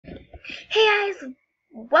Hey guys,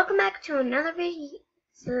 welcome back to another video.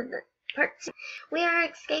 So part 2, we are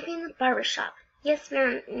escaping the barbershop. Yes, we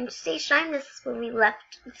are in stage 9. This is where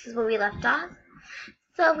we left off.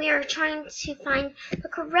 So we are trying to find the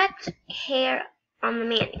correct hair on the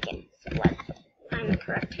mannequin. So let's find the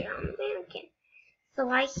correct hair on the mannequin. So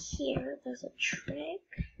I hear there's a trick.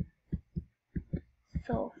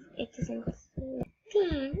 So it doesn't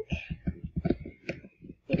think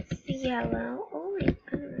it's yellow. Oh my god.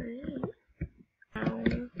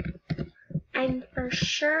 I'm for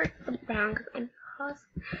sure it's the brown because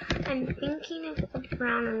I'm thinking it's the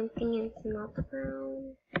brown and I'm thinking it's not the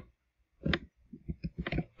brown.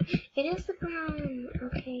 It is the brown.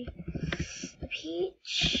 Okay. The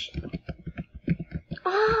peach.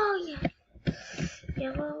 Oh yes.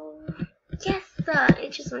 Yellow. Yes,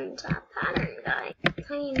 it just went into a pattern, guys. That's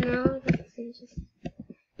how you know that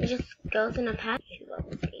it just goes in a pattern.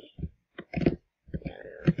 I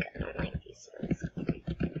don't like these ones.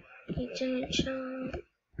 Jump.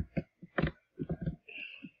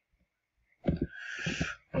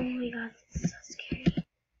 Oh my god, this is so scary.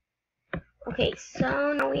 Okay,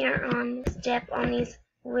 so now we are on the step on these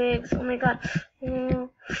wigs. Oh my god. Oh,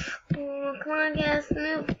 come on, guys,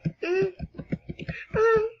 move.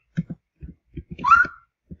 Oh,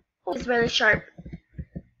 it's really sharp.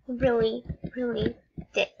 Really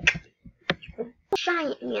thick.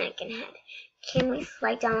 Giant mannequin head. Can we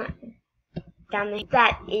slide down the?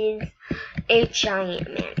 That is a giant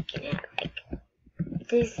mannequin head. Like,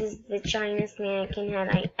 this is the giantest mannequin head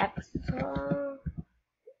I ever saw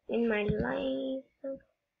in my life.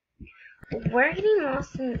 We're getting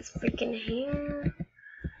lost in this freaking hair.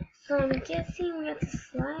 So I'm guessing we have to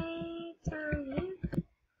slide down here.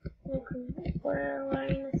 Like, why are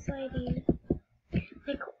we not sliding?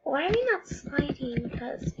 Like, why are we not sliding?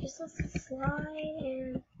 Because you're supposed to slide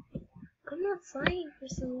and I'm not sliding for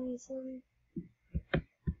some reason.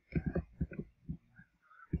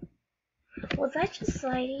 Was I just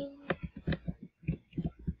sliding?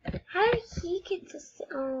 How did he get to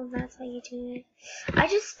oh, that's how you do it. I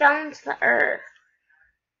just fell into the earth.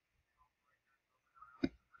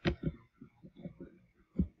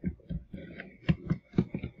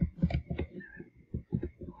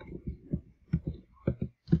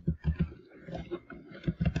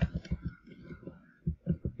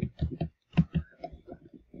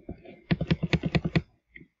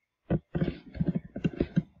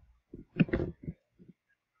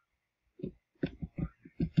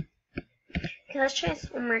 Okay, let's try this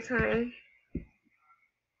one more time.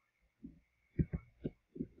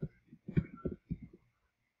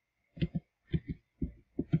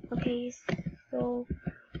 Okay, so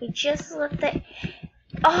we just left it.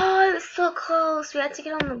 Oh, it was so close. We had to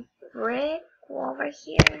get on the brick wall right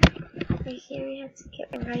here. Right here, we have to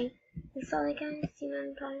get right. You saw that, guys? See what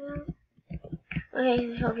I'm talking about?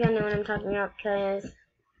 Okay, I hope y'all know what I'm talking about because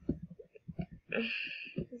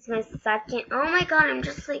it's my second. Oh my god, I'm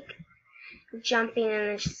just like jumping and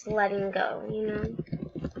then just letting go, you know?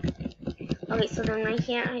 Okay, so then right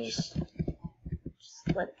here, I just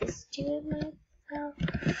let this do it myself.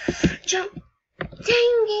 Jump!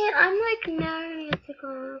 Dang it! I'm like never to go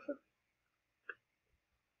off.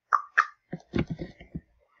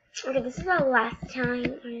 Okay, this is our last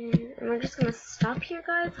time, and we're just gonna stop here,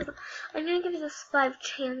 guys. I'm gonna give this 5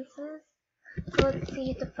 chances. So let's see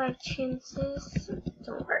if the 5 chances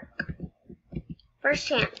don't work. First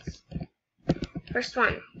chance. First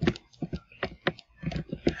one.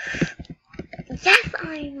 Yes,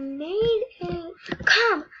 I made it.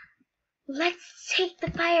 Come, let's take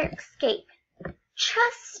the fire escape.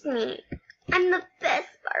 Trust me, I'm the best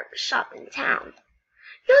barbershop in town.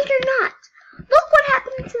 No, you're not. Look what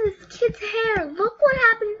happened to this kid's hair. Look what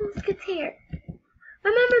happened to this kid's hair.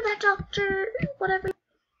 Remember that doctor, whatever.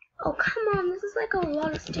 Oh, come on, this is like a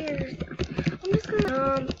lot of stairs. I'm just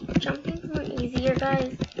gonna jumping's more easier,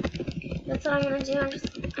 guys. That's what I'm gonna do.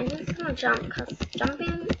 I'm just gonna jump because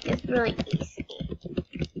jumping is really easy.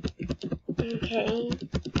 Okay,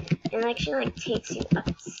 it actually like takes you up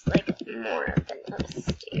like more than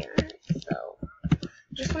upstairs. So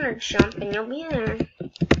just wanna jump and you'll be there.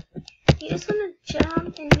 You just wanna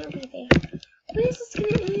jump and you'll be there. When is this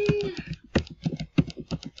gonna end?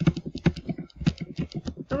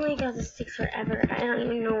 Oh my god, this takes forever. I don't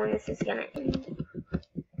even know when this is gonna end.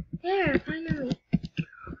 There, finally.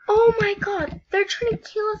 Oh my god, they're trying to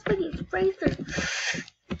kill us with these razors.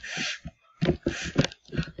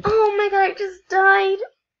 Oh my god, I just died.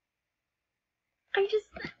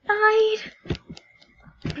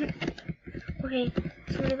 Okay,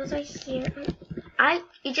 so it was right here.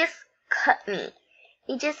 It just cut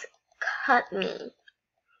me.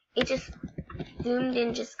 It just zoomed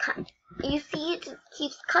in, just cut. You see, it just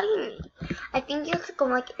keeps cutting me. I think you have to go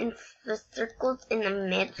like in the circles in the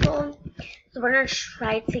middle. So we're gonna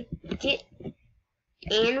try to get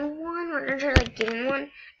in one. We're gonna try to like get in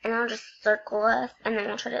one, and I'll just circle us, and then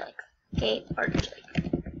we'll try to like escape or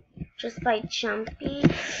just by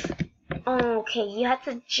jumping. Oh, okay, you have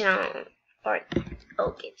to jump, or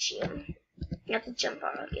I'll get you. You have to jump, or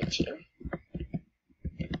I'll get you.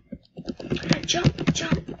 Jump,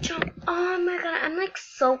 jump, jump. Oh my god, I'm like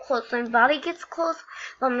so close. My body gets close,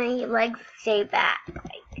 but my legs stay back.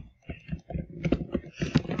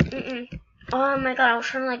 Like, oh my god, I was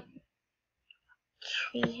trying to like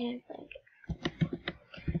treat it. Like,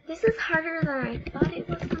 this is harder than I thought it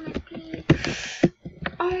was gonna be.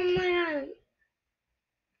 Oh my god.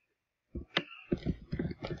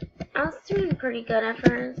 I was doing pretty good at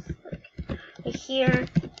first. Like, right here,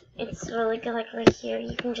 it's really good. Like right here,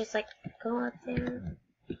 you can just like go up there.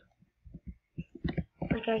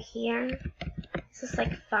 Like right here, this is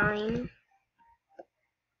like fine.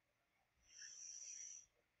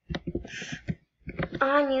 Oh,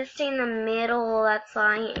 I need to stay in the middle. That's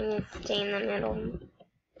why I need to stay in the middle.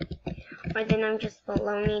 Or then I'm just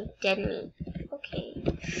below me, dead meat. Okay,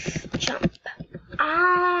 jump.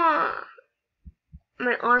 Ah,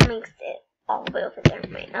 my arm makes it all the way over there.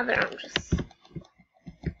 My other arm just.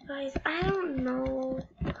 Guys, I don't know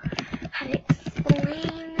how to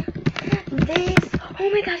explain this. Oh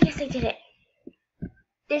my god, yes I did it.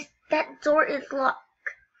 That door is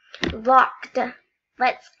locked.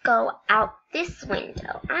 Let's go out this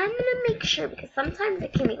window. I'm gonna make sure because sometimes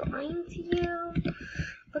it can be lying to you.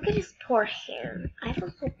 Look at his poor hair. I feel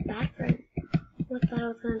so bad for him. I thought I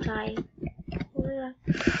was gonna die. Oh my god.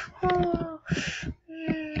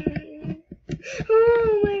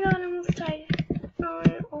 Oh my god, I almost died.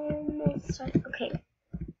 I almost died. Okay.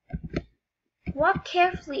 Walk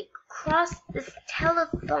carefully across this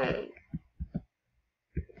telephone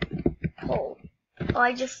pole. Oh,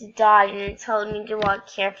 I just died and it told me to walk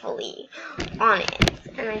carefully on it.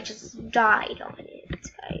 And I just died on it,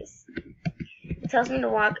 guys. It tells me to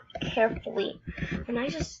walk carefully. And I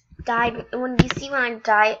just died. When you see when I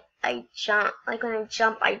die, I jump. Like when I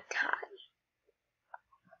jump, I die.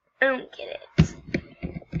 I don't get it.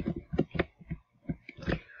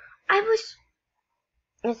 I was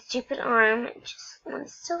a stupid arm. It just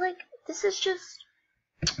wants to like, this is just,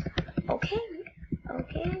 okay, I'm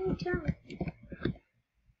done.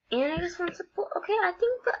 And I just want to pull, okay, I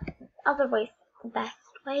think the other way is the best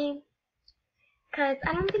way. Because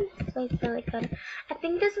I don't think this way is really good. I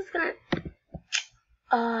think this is gonna,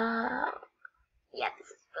 yeah, this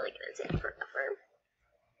is really gonna take forever.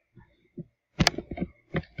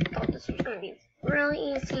 Oh, this one's gonna be really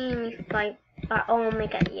easy. Oh my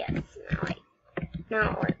god, yes, now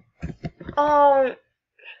it works. Oh,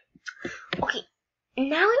 okay,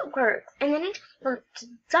 now it works. And then it just wants to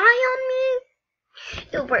die on me.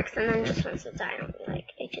 It works and then it just wants to die on me. Like,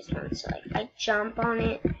 it just wants to, like, I jump on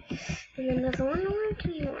it. And then doesn't want to work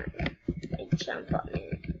anymore. I jump on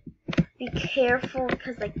it. Be careful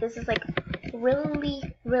because, like, this is, like,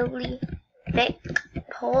 really, really thick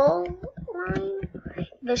pole line.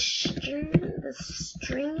 The string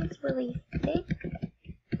is really thick.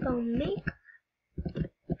 So make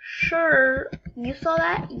sure you saw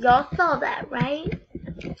that. Y'all saw that, right?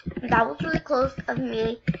 That was really close of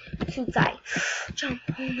me to die. Jump.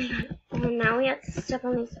 Oh my god. Oh, now we have to step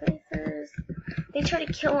on these spacers. They try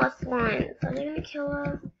to kill us once. Are they gonna kill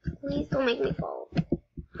us? Please don't make me fall.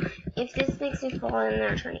 If this makes me fall, then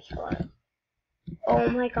they're trying to kill us. Oh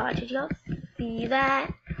my god. Did y'all see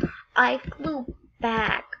that? I flew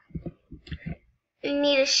back.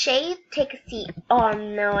 Need a shave? Take a seat. Oh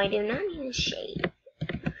no, I do not need a shave.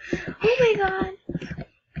 Oh my god.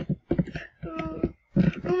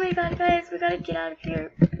 Oh my god, guys, we gotta get out of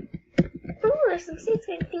here. Oh, there's some seats.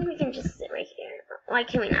 I think we can just sit right here. Why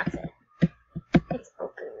can we not sit? Let's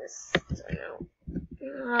open this door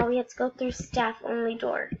now. Oh, we have to go through staff only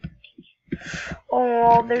door.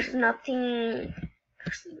 Oh, there's nothing.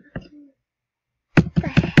 What the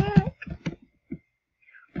heck?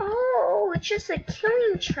 Oh, it's just a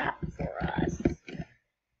killing trap for us.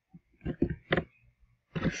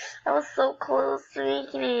 I was so close to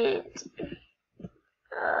making it.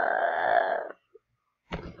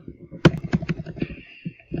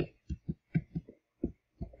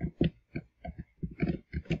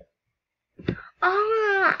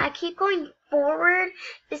 I keep going forward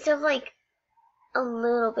instead of like a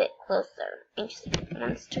little bit closer. It just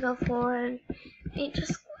wants to go forward.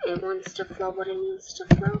 It wants to flow what it needs to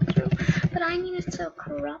flow through. But I need it to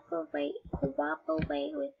cooperate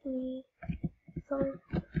with me. So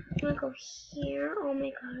I'm gonna go here. Oh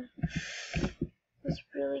my god. It's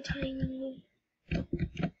really tiny.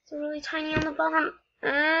 It's really tiny on the bottom.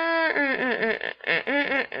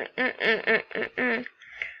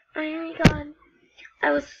 Oh my god.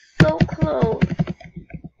 I was so close.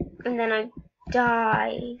 And then I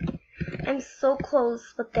died. I'm so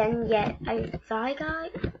close, but then yet I die,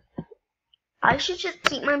 guys. I should just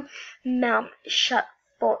keep my mouth shut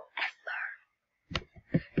forever.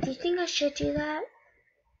 Do you think I should do that?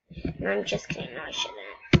 No, I'm just kidding. No, I shouldn't.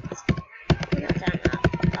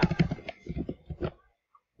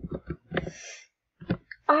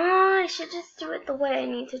 Oh, I should just do it the way I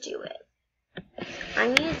need to do it. I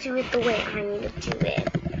need to do it the way I need to do it.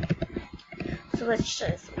 So let's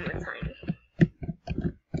try this one more time.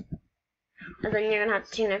 And then you're gonna have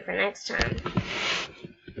to tune in for next time.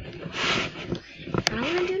 I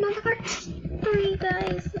want to do another part 3,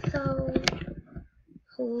 guys. So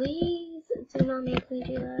please do not make me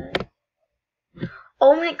do that.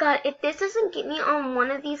 Oh my god, if this doesn't get me on one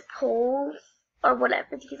of these polls, or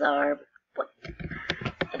whatever these are,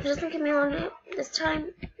 if it doesn't get me on it this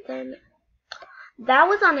time, then that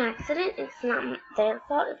was on accident. It's not their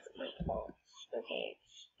fault, it's my fault. Okay,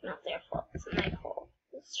 it's not their fault, it's my fault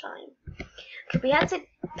this time. Okay, we have to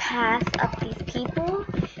pass up these people,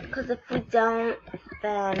 because if we don't,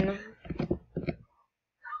 then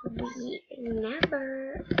we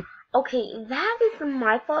never... Okay, that is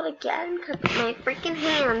my fault again, because my freaking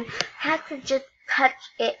hand has to just touch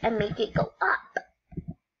it and make it go up.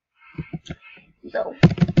 So,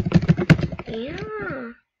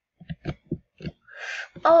 yeah.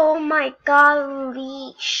 Oh my god,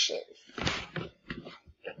 leashes.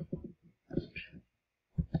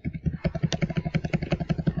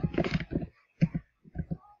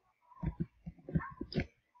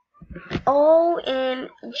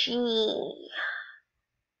 OMG.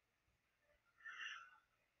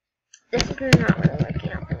 This is not really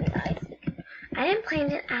working out for me, guys. I didn't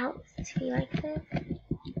plan it out to be like this.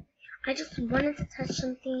 I just wanted to touch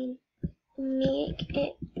something, make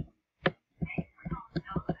it.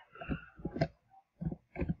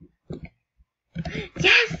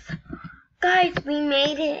 Yes! Guys, we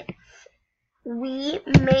made it. We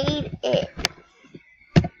made it.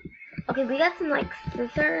 Okay, we got some like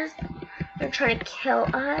scissors. They're trying to kill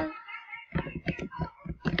us.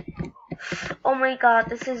 Oh my god,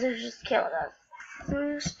 the scissors just killed us.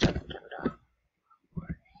 Scissors just killed us.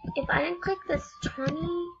 If I didn't click this 20,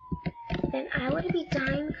 then I would be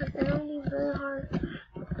dying because then it would be really hard.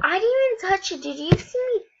 I didn't even touch it. Did you see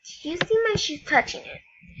me? Did you see my shoes touching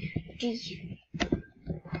it? Did you?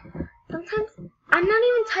 Sometimes I'm not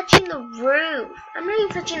even touching the roof. I'm not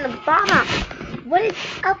even touching the bottom. What is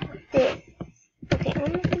up with this? Okay, I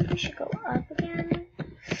don't think we should go up again.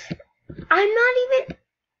 I'm not even...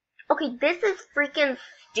 Okay, this is freaking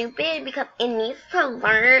stupid because it needs to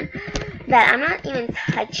learn that I'm not even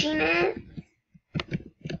touching it.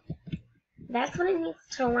 That's what it needs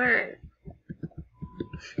to learn.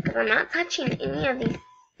 Because I'm not touching any of these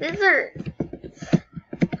scissors.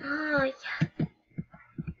 Oh, yeah.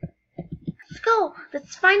 Let's go.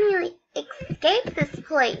 Let's finally escape this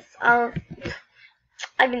place. I've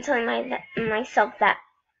been telling myself that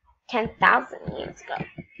 10,000 years ago.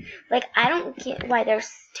 Like, I don't get why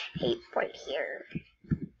there's tape right here.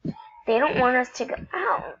 They don't want us to go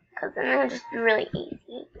out, because then it'll just be really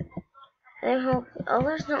easy. I hope, oh,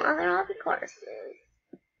 there's no other lobby courses.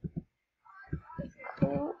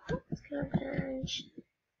 Cool. Let's get a bench.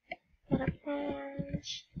 Get a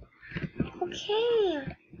bench. Okay.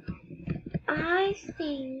 I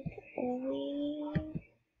think we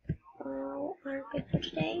are good for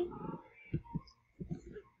today.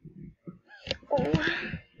 Oh.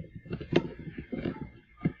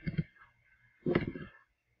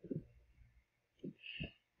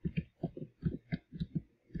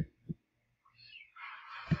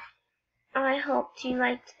 I hope you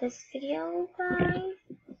liked this video, guys.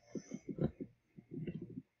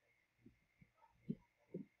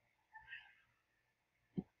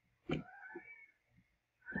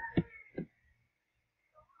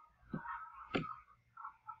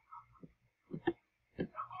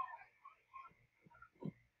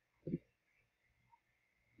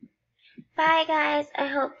 Bye, guys. I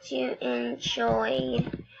hope you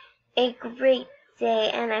enjoyed a great day,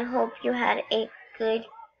 and I hope you had a good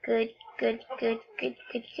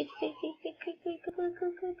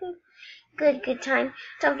time.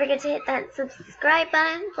 Don't forget to hit that subscribe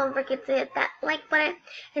button. Don't forget to hit that like button,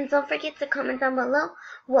 and don't forget to comment down below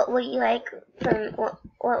what would you like from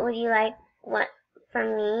what would you like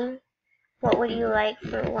from me? What would you like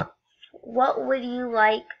what would you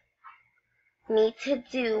like me to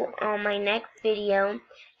do on my next video?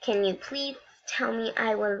 Can you please tell me.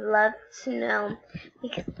 I would love to know,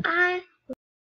 because I